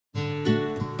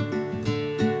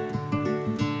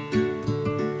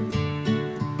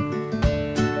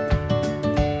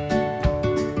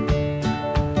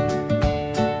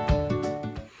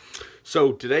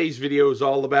So today's video is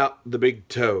all about the big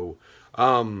toe.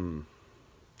 Gonna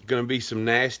be some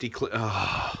nasty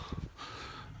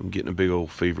I'm getting a big old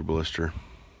fever blister.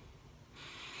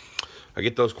 I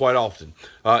get those quite often.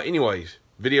 Anyways,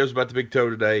 videos about the big toe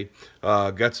today.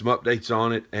 Got some updates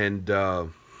on it, and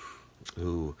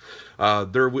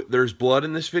there's blood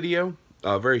in this video.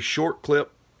 A very short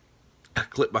clip. I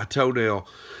clipped my toenail,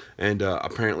 and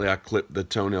apparently I clipped the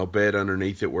toenail bed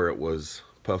underneath it where it was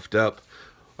puffed up.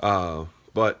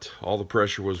 But all the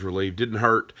pressure was relieved. Didn't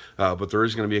hurt, but there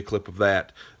is going to be a clip of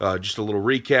that. Just a little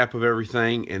recap of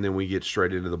everything, and then we get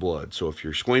straight into the blood. So if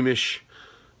you're squeamish,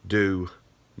 do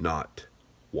not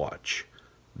watch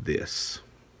this.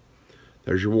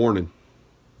 There's your warning.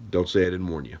 Don't say I didn't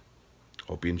warn you.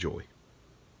 Hope you enjoy.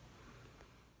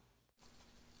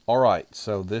 Alright,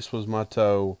 so this was my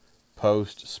toe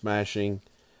post smashing.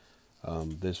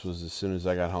 This was as soon as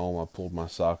I got home. I pulled my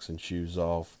socks and shoes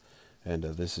off, and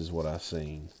this is what I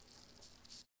seen.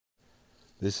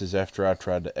 This is after I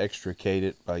tried to extricate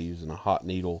it by using a hot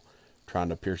needle, trying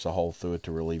to pierce a hole through it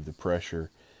to relieve the pressure,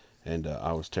 and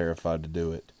I was terrified to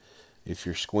do it. If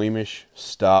you're squeamish,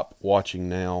 stop watching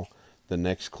now. The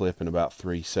next clip in about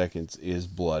 3 seconds is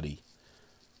bloody.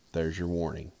 There's your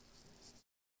warning.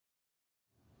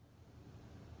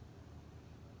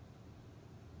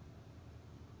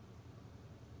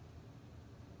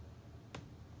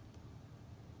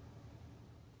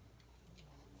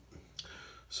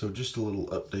 So just a little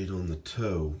update on the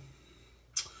toe.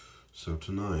 So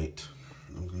tonight,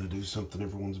 I'm going to do something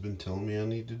everyone's been telling me I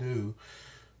need to do,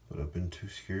 but I've been too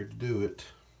scared to do it.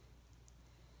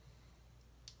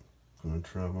 I'm going to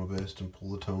try my best and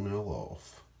pull the toenail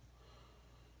off.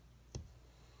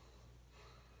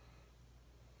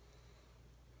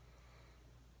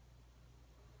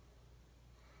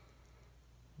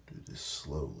 Do this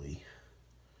slowly.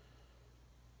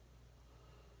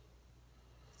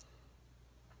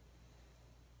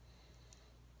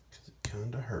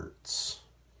 Kinda hurts.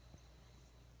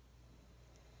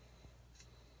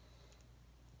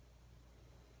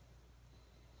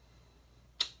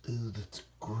 Ew, that's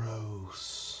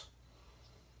gross.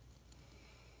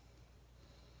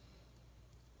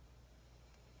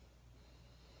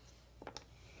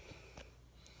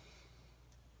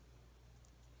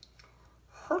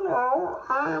 Hello,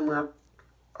 I am a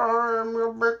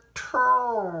big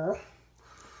toe.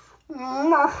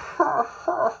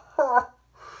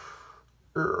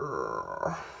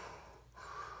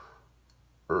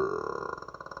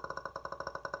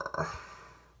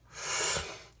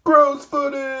 Gross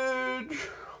footage.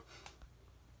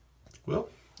 Well,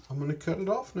 I'm gonna cut it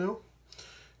off now.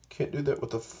 Can't do that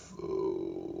with a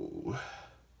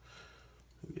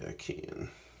maybe I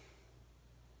can.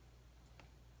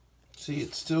 See,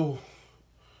 it's still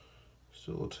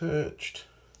attached.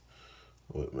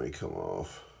 Oh, it may come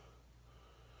off.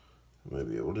 I may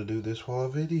be able to do this while I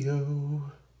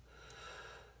video.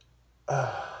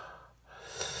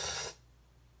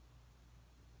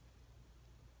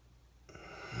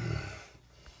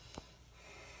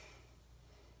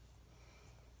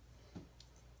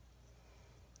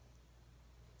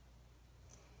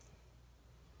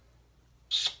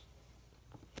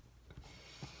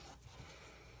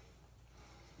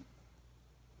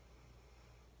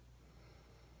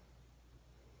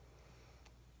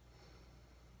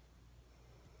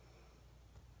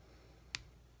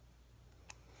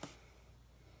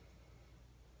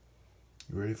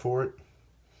 You ready for it?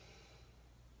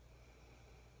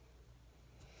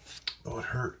 Oh, it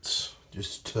hurts.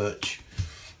 Just a touch.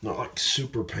 Not like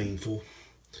super painful,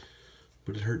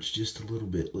 but it hurts just a little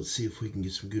bit. Let's see if we can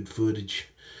get some good footage.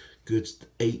 Good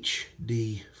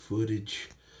HD footage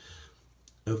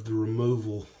of the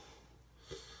removal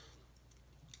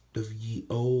of ye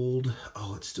old.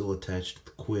 Oh, it's still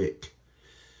attached quick.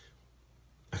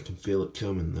 I can feel it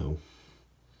coming though.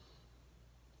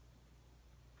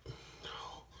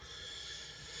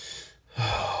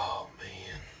 Oh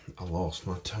man, I lost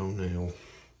my toenail.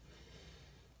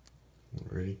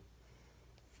 Ready?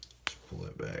 Let's pull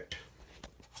that back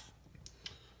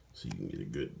so you can get a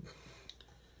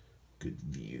good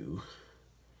view.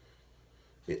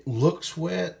 It looks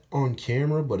wet on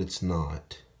camera, but it's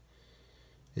not.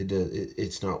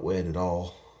 It's not wet at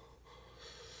all.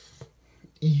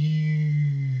 Ew.